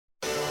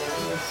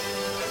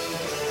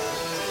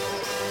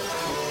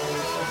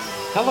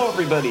Hello,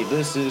 everybody.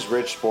 This is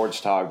Rich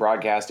Sports Talk,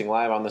 broadcasting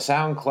live on the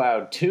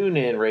SoundCloud,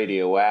 TuneIn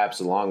radio apps,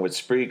 along with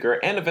Spreaker,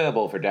 and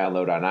available for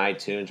download on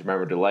iTunes.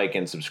 Remember to like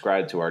and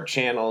subscribe to our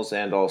channels,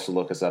 and also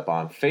look us up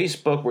on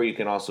Facebook, where you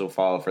can also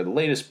follow for the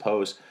latest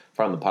posts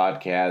from the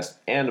podcast,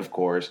 and of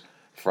course,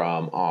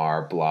 from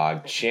our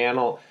blog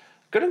channel.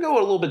 Going to go a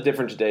little bit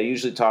different today. I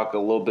usually talk a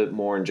little bit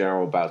more in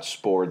general about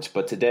sports,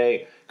 but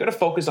today, going to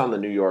focus on the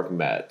New York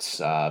Mets.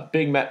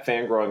 Big Met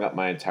fan growing up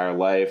my entire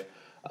life.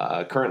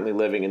 Currently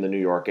living in the New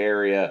York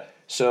area.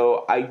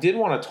 So I did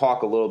want to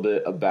talk a little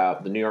bit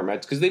about the New York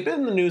Mets because they've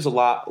been in the news a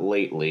lot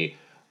lately.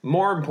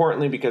 More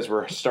importantly, because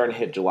we're starting to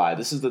hit July.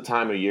 This is the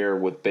time of year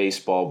with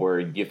baseball where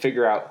you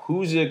figure out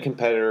who's a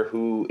competitor,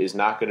 who is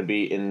not going to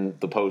be in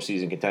the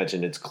postseason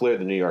contention. It's clear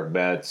the New York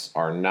Mets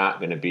are not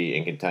going to be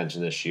in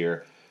contention this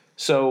year.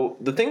 So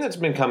the thing that's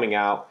been coming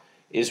out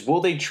is,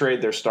 will they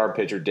trade their star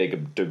pitcher,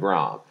 Jacob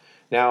deGrom?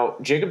 Now,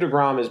 Jacob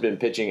deGrom has been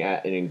pitching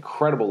at an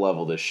incredible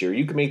level this year.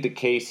 You can make the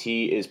case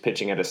he is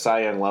pitching at a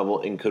Cy Young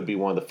level and could be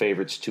one of the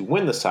favorites to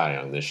win the Cy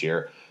Young this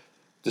year,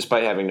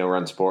 despite having no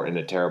run support and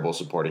a terrible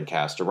supporting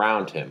cast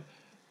around him.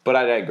 But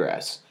I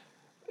digress.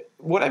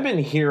 What I've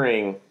been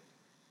hearing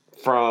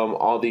from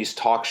all these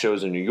talk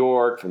shows in New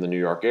York, from the New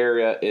York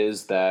area,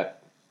 is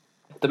that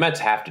the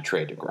Mets have to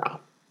trade deGrom.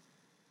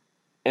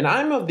 And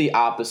I'm of the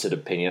opposite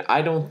opinion.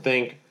 I don't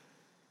think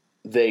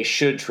they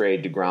should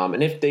trade deGrom.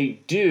 And if they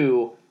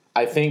do,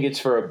 I think it's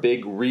for a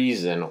big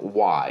reason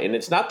why. And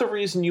it's not the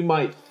reason you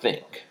might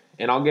think.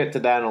 And I'll get to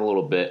that in a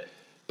little bit.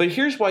 But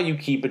here's why you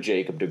keep a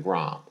Jacob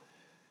deGrom.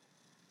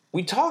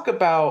 We talk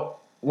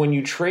about when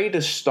you trade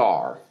a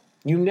star,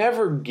 you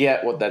never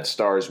get what that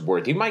star is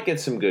worth. You might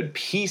get some good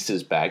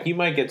pieces back. You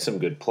might get some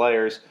good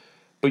players.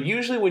 But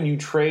usually when you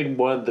trade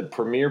one of the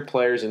premier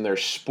players in their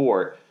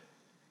sport,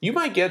 you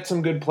might get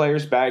some good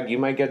players back. You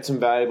might get some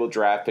valuable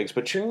draft picks.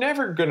 But you're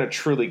never going to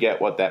truly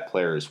get what that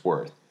player is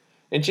worth.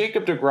 And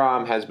Jacob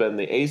deGrom has been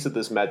the ace of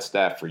this Mets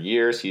staff for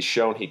years. He's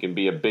shown he can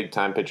be a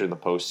big-time pitcher in the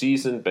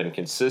postseason, been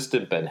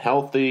consistent, been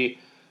healthy,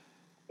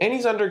 and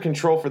he's under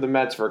control for the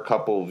Mets for a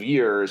couple of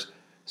years.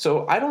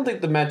 So I don't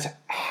think the Mets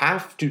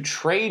have to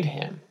trade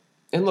him.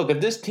 And look, if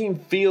this team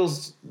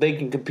feels they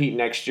can compete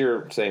next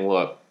year, saying,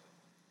 look,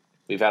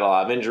 we've had a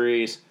lot of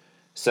injuries,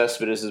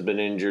 Cespedes has been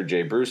injured,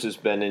 Jay Bruce has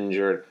been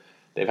injured,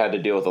 they've had to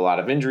deal with a lot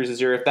of injuries this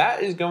year. If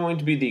that is going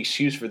to be the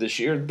excuse for this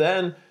year,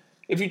 then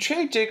if you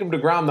trade Jacob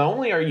deGrom, not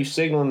only are you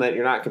signaling that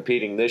you're not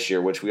competing this year,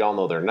 which we all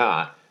know they're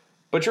not,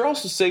 but you're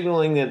also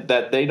signaling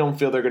that they don't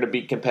feel they're going to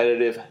be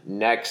competitive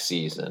next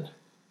season.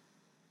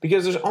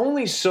 Because there's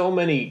only so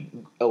many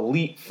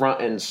elite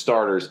front-end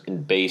starters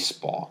in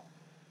baseball.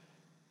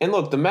 And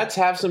look, the Mets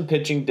have some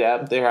pitching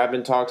depth. There have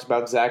been talks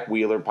about Zach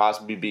Wheeler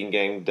possibly being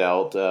getting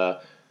dealt.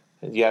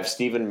 You have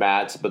Steven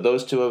Matz, but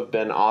those two have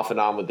been off and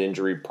on with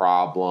injury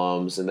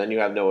problems. And then you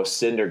have Noah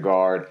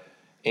Syndergaard.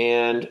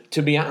 And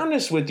to be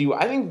honest with you,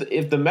 I think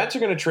if the Mets are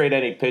going to trade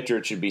any pitcher,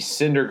 it should be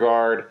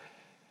Syndergaard,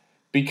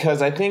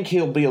 because I think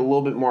he'll be a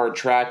little bit more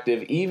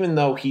attractive, even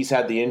though he's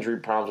had the injury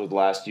problems with the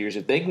last years.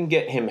 If they can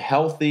get him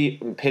healthy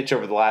and pitch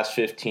over the last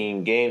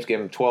 15 games,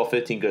 give him 12,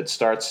 15 good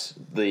starts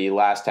the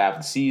last half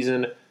of the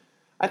season,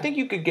 I think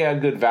you could get a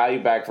good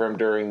value back for him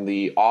during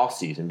the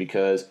offseason,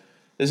 because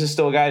this is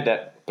still a guy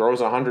that throws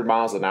 100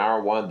 miles an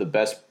hour, one of the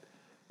best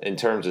in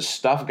terms of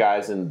stuff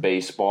guys in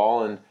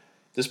baseball. And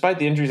despite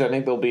the injuries, I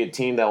think there'll be a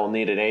team that will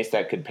need an ace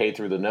that could pay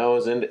through the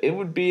nose, and it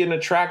would be an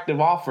attractive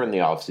offer in the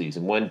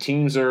offseason when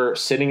teams are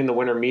sitting in the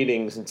winter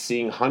meetings and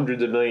seeing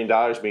hundreds of $1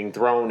 millions being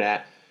thrown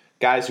at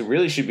guys who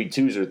really should be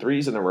 2s or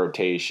 3s in the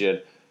rotation,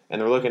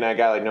 and they're looking at a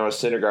guy like Noah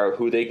Syndergaard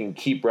who they can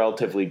keep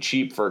relatively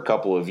cheap for a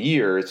couple of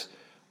years.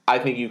 I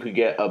think you could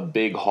get a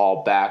big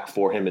haul back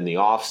for him in the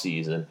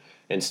offseason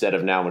instead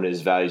of now when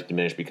his value is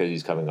diminished because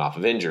he's coming off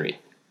of injury.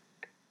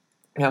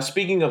 Now,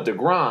 speaking of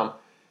deGrom,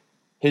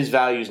 his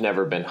value's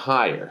never been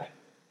higher.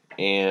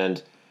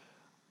 And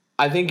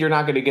I think you're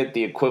not going to get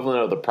the equivalent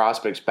of the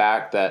prospects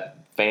back that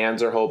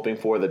fans are hoping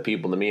for, that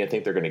people to me I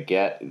think they're going to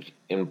get.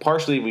 And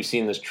partially we've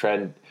seen this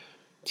trend.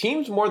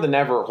 Teams more than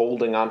ever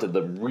holding on to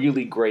the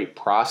really great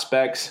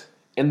prospects.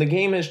 And the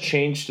game has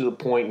changed to the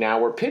point now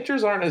where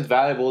pitchers aren't as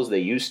valuable as they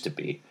used to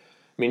be.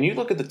 I mean, you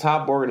look at the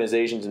top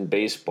organizations in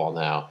baseball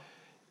now,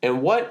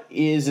 and what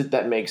is it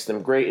that makes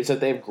them great? It's that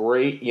they have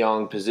great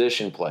young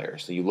position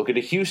players. So you look at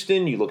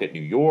Houston, you look at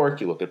New York,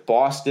 you look at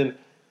Boston.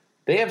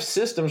 They have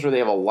systems where they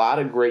have a lot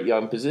of great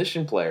young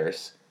position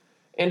players.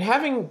 And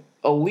having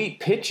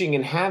elite pitching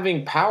and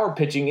having power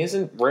pitching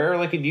isn't rare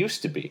like it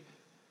used to be.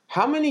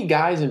 How many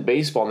guys in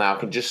baseball now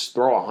can just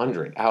throw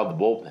 100 out of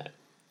the bullpen?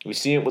 We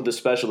see it with the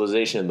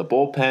specialization in the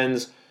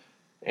bullpens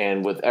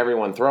and with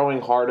everyone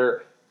throwing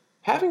harder.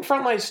 Having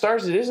frontline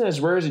stars, it isn't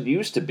as rare as it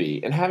used to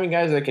be. And having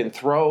guys that can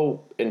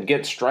throw and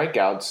get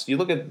strikeouts, you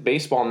look at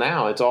baseball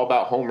now, it's all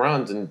about home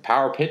runs and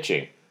power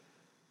pitching.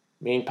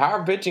 I mean,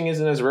 power pitching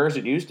isn't as rare as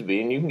it used to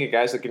be, and you can get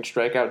guys that can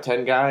strike out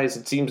 10 guys,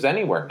 it seems,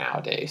 anywhere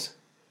nowadays.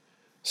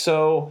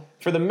 So,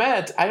 for the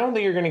Mets, I don't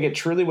think you're going to get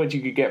truly what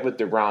you could get with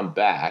deGrom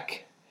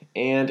back.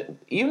 And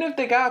even if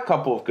they got a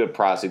couple of good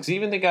prospects,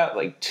 even if they got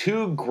like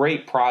 2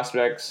 great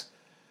prospects,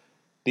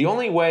 the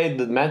only way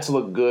the Mets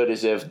look good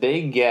is if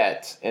they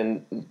get,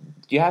 and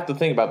you have to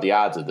think about the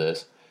odds of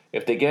this,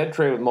 if they get a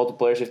trade with multiple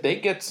players, if they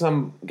get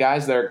some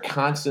guys that are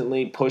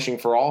constantly pushing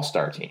for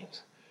all-star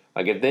teams.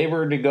 Like if they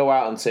were to go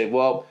out and say,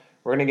 well,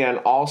 we're going to get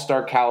an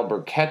all-star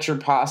caliber catcher,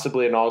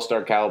 possibly an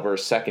all-star caliber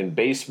second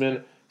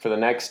baseman for the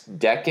next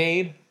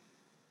decade,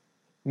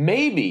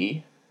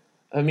 maybe,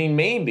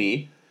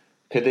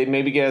 could they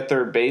maybe get a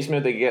third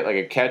baseman? They get like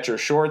a catcher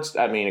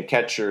a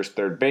catcher's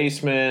third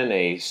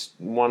baseman,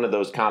 one of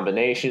those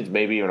combinations,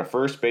 maybe even a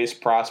first base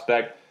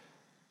prospect.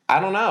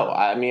 I don't know.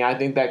 I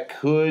think that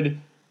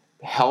could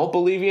help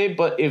alleviate,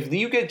 but if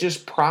you get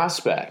just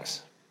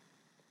prospects,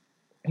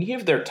 you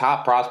give their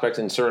top prospects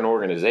in certain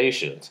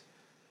organizations,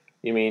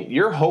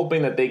 you're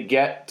hoping that they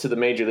get to the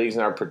major leagues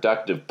and are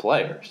productive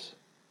players.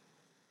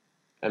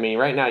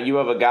 Right now you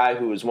have a guy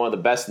who is one of the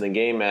best in the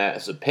game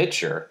as a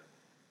pitcher,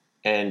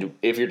 and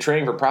if you're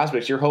trading for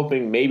prospects, you're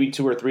hoping maybe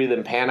 2 or 3 of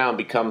them pan out and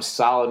become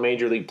solid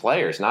major league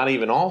players, not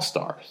even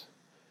all-stars.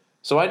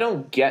 So I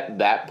don't get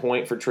that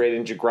point for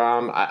trading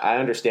DeGrom. I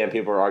understand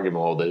people are arguing,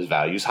 well, his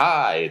value's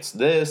high, it's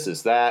this,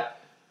 it's that.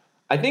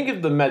 I think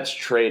if the Mets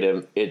trade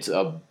him, it's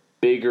a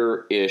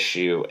bigger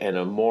issue and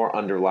a more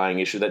underlying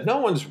issue that no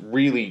one's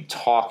really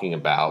talking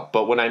about.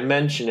 But when I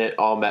mention it,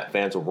 all Met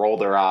fans will roll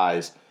their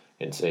eyes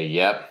and say,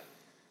 yep,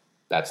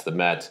 that's the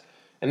Mets.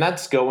 And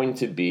that's going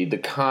to be the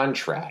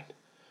contract.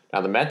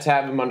 Now, the Mets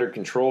have him under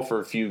control for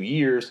a few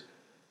years,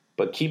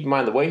 but keep in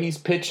mind the way he's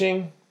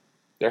pitching,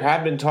 there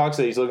have been talks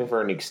that he's looking for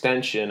an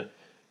extension,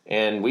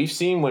 and we've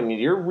seen when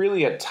you're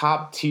really a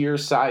top-tier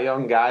Cy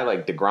Young guy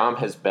like DeGrom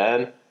has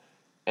been,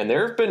 and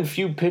there have been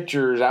few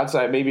pitchers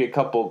outside maybe a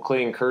couple of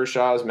Clayton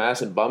Kershaw's,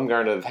 Madison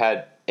Bumgarner that have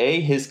had, A,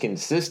 his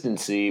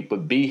consistency,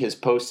 but B, his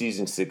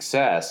postseason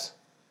success.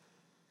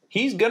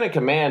 He's going to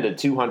command a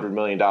 $200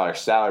 million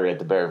salary at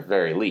the very,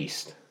 very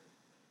least.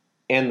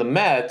 And the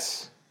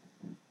Mets,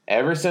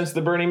 ever since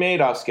the Bernie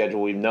Madoff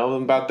schedule, we've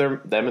known about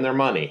them and their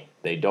money.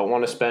 They don't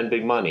want to spend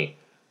big money.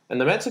 And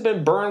the Mets have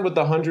been burned with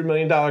the $100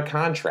 million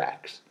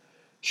contracts.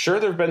 Sure,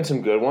 there have been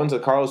some good ones. The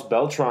Carlos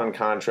Beltran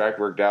contract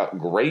worked out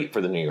great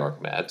for the New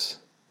York Mets.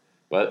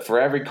 But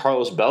for every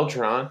Carlos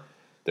Beltran,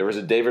 there was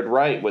a David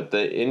Wright with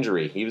the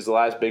injury. He was the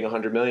last big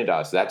 $100 million.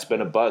 That's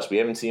been a bust. We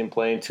haven't seen him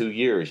play in 2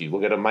 years. You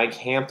look at a Mike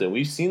Hampton.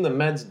 We've seen the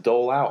Mets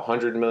dole out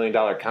 $100 million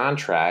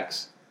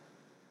contracts,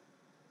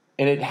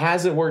 and it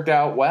hasn't worked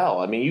out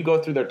well. You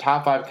go through their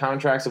top 5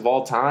 contracts of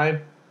all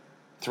time,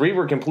 3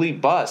 were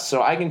complete busts.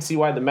 So I can see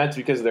why the Mets,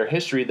 because of their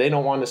history, they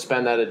don't want to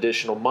spend that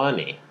additional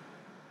money.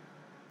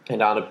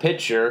 And on a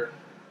pitcher,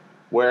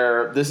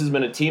 where this has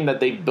been a team that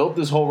they built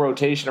this whole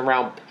rotation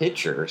around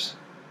pitchers,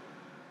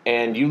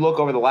 and you look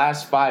over the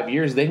last 5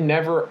 years, they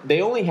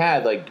only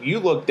had,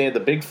 they had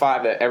the big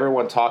 5 that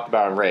everyone talked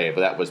about in rave.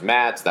 That was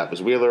Matz, that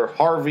was Wheeler,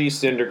 Harvey,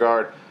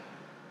 Syndergaard,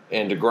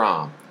 and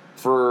DeGrom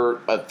for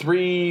a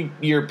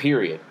 3-year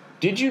period.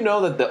 Did you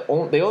know that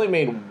they only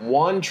made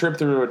 1 trip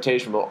through the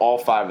rotation, but all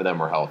 5 of them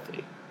were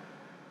healthy?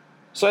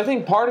 So I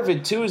think part of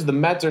it, too, is the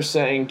Mets are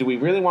saying, do we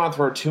really want to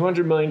throw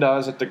 $200 million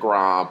at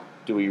DeGrom?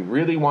 Do we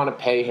really want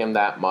to pay him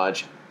that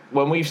much?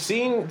 When we've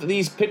seen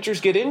these pitchers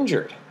get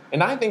injured.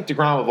 And I think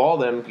DeGrom, of all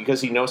them,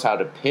 because he knows how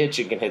to pitch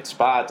and can hit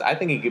spots, I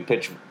think he could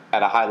pitch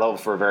at a high level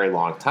for a very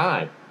long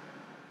time.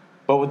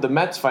 But with the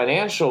Mets'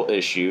 financial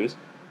issues,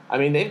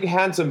 they've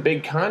had some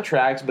big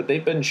contracts, but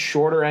they've been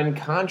shorter-end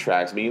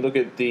contracts. You look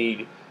at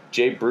the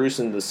Jay Bruce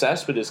and the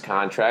Cespedes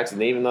contracts,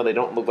 and even though they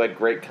don't look like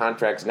great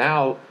contracts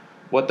now,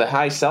 what the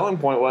high selling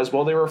point was,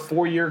 well, they were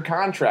 4-year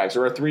contracts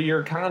or a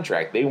 3-year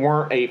contract. They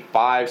weren't a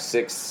 5,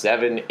 6,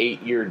 7,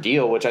 8-year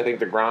deal, which I think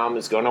DeGrom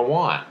is going to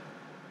want.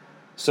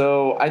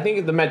 So I think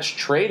if the Mets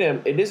trade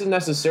him, it isn't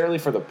necessarily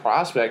for the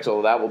prospects,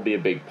 although that will be a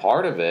big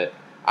part of it.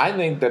 I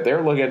think that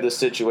they're looking at this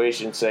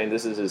situation saying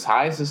this is as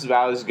high as this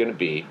value is going to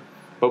be.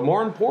 But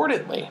more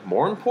importantly,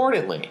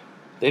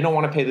 they don't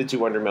want to pay the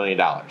 $200 million.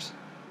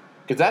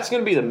 Because that's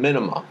going to be the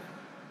minimum.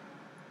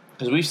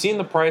 Because we've seen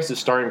the price of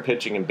starting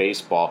pitching in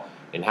baseball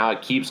and how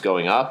it keeps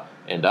going up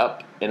and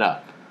up and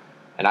up.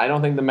 And I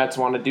don't think the Mets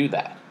want to do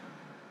that.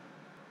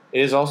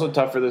 It is also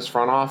tough for this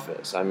front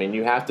office.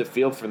 You have to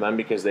feel for them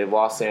because they've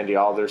lost Sandy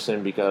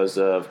Alderson because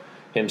of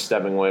him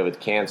stepping away with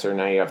cancer.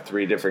 Now you have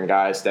 3 different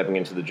guys stepping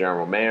into the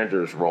general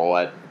manager's role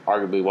at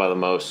arguably one of the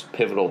most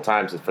pivotal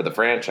times for the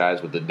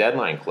franchise with the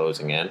deadline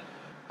closing in.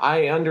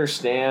 I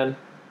understand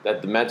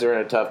that the Mets are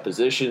in a tough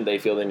position. They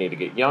feel they need to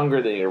get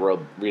younger. They need to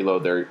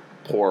reload their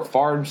poor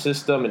farm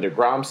system, and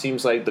DeGrom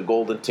seems like the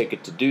golden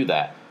ticket to do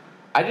that.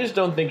 I just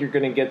don't think you're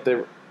going to get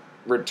the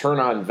return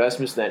on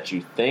investments that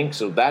you think,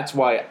 so that's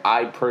why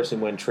I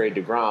personally wouldn't trade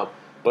DeGrom.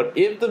 But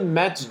if the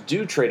Mets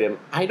do trade him,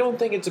 I don't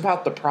think it's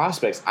about the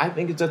prospects. I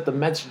think it's that the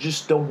Mets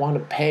just don't want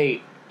to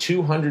pay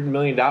 $200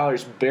 million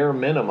bare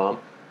minimum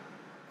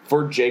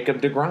for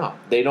Jacob DeGrom.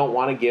 They don't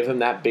want to give him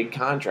that big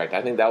contract.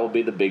 I think that will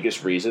be the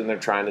biggest reason they're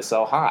trying to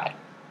sell high.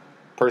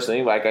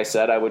 Personally, like I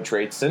said, I would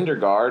trade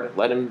Syndergaard,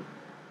 let him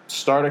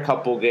start a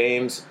couple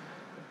games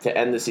to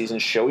end the season,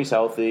 show he's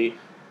healthy,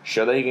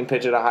 show that he can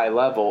pitch at a high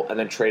level, and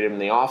then trade him in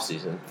the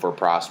offseason for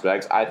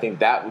prospects. I think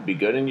that would be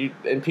good.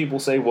 And people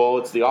say, well,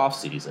 it's the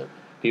offseason.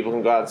 People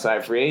can go out and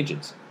sign free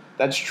agents.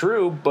 That's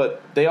true,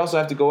 but they also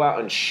have to go out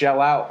and shell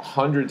out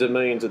hundreds of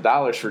millions of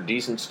dollars for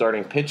decent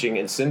starting pitching.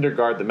 And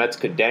Syndergaard, the Mets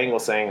could dangle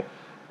saying,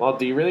 well,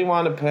 do you really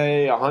want to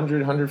pay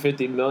 $100,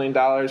 $150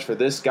 million for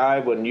this guy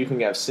when you can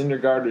have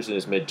Syndergaard, who's in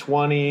his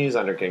mid-20s,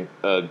 under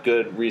a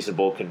good,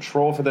 reasonable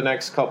control for the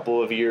next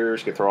couple of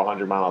years, could throw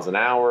 100 miles an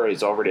hour,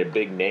 he's already a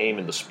big name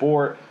in the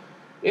sport?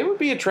 It would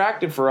be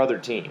attractive for other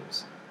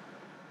teams.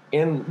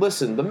 And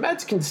listen, the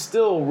Mets can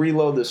still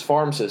reload this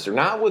farm system,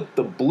 not with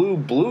the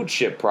blue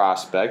chip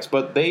prospects,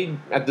 but they,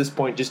 at this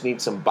point, just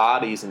need some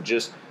bodies and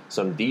just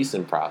some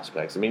decent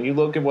prospects. I mean, you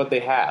look at what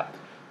they have.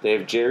 They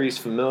have Jeurys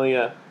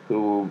Familia,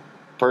 who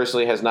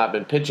personally has not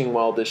been pitching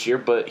well this year,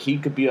 but he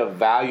could be a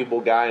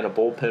valuable guy in a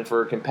bullpen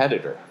for a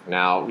competitor.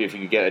 Now, if you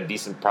could get a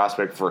decent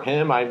prospect for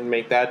him, I'd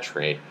make that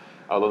trade.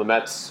 Although the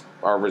Mets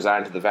are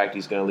resigned to the fact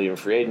he's going to leave in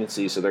free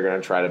agency, so they're going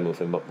to try to move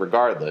him up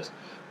regardless.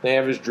 They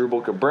have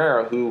Asdrubal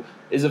Cabrera, who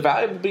is a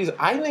valuable piece.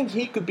 I think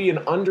he could be an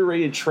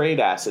underrated trade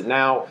asset.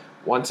 Now,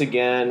 once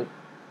again,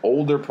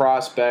 older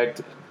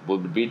prospect,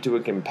 would be to a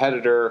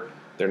competitor.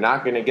 They're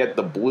not going to get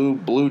the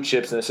blue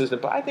chips in the system,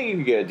 but I think you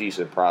could get a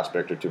decent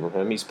prospect or two from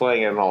him. He's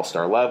playing at an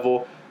all-star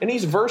level, and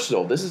he's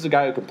versatile. This is a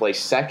guy who can play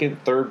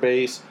second, third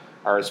base,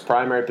 are his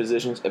primary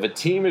positions. If a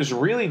team is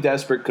really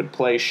desperate, could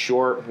play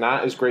short,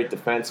 not as great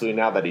defensively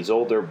now that he's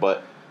older,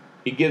 but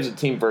he gives a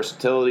team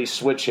versatility,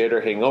 switch hitter,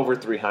 hitting over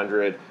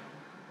 300.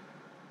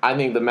 I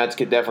think the Mets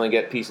could definitely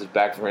get pieces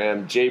back from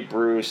him. Jay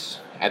Bruce,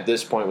 at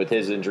this point with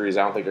his injuries,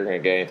 I don't think they're going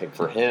to get anything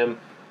for him.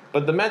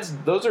 But the Mets,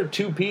 those are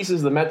two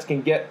pieces the Mets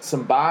can get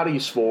some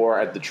bodies for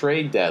at the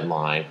trade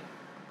deadline.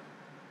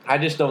 I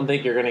just don't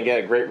think you're going to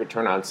get a great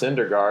return on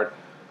Syndergaard.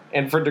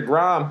 And for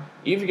DeGrom,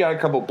 if you got a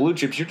couple blue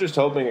chips, you're just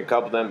hoping a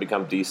couple of them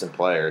become decent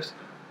players.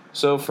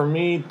 So for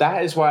me,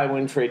 that is why I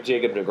wouldn't trade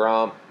Jacob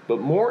DeGrom. But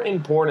more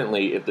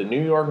importantly, if the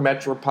New York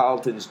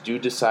Metropolitans do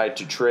decide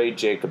to trade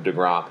Jacob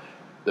DeGrom,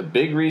 the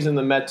big reason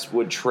the Mets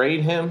would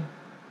trade him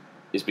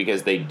is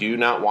because they do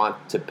not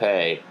want to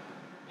pay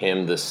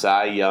him the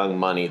Cy Young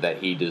money that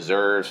he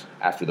deserves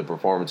after the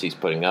performance he's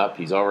putting up.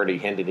 He's already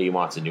hinted he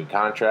wants a new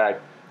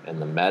contract,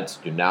 and the Mets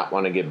do not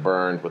want to get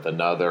burned with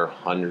another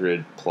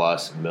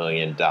 $100+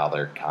 million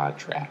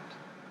contract.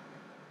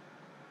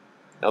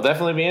 It'll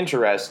definitely be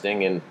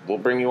interesting, and we'll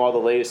bring you all the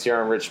latest here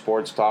on Rich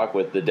Sports Talk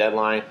with the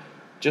deadline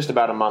just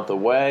about a month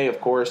away. Of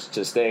course,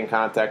 to stay in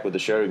contact with the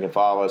show, you can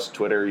follow us on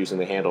Twitter using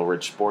the handle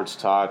Rich Sports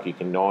Talk. You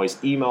can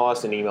always email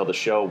us and email the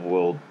show.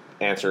 We'll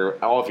answer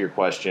all of your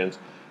questions.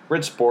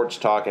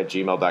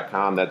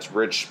 richsportstalk@gmail.com. That's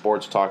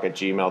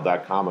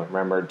richsportstalk@gmail.com.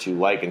 Remember to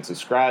like and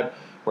subscribe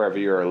wherever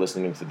you are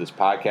listening to this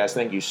podcast.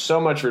 Thank you so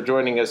much for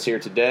joining us here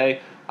today.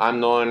 I'm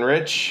Nolan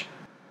Rich,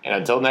 and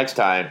until next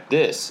time,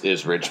 this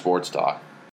is Rich Sports Talk.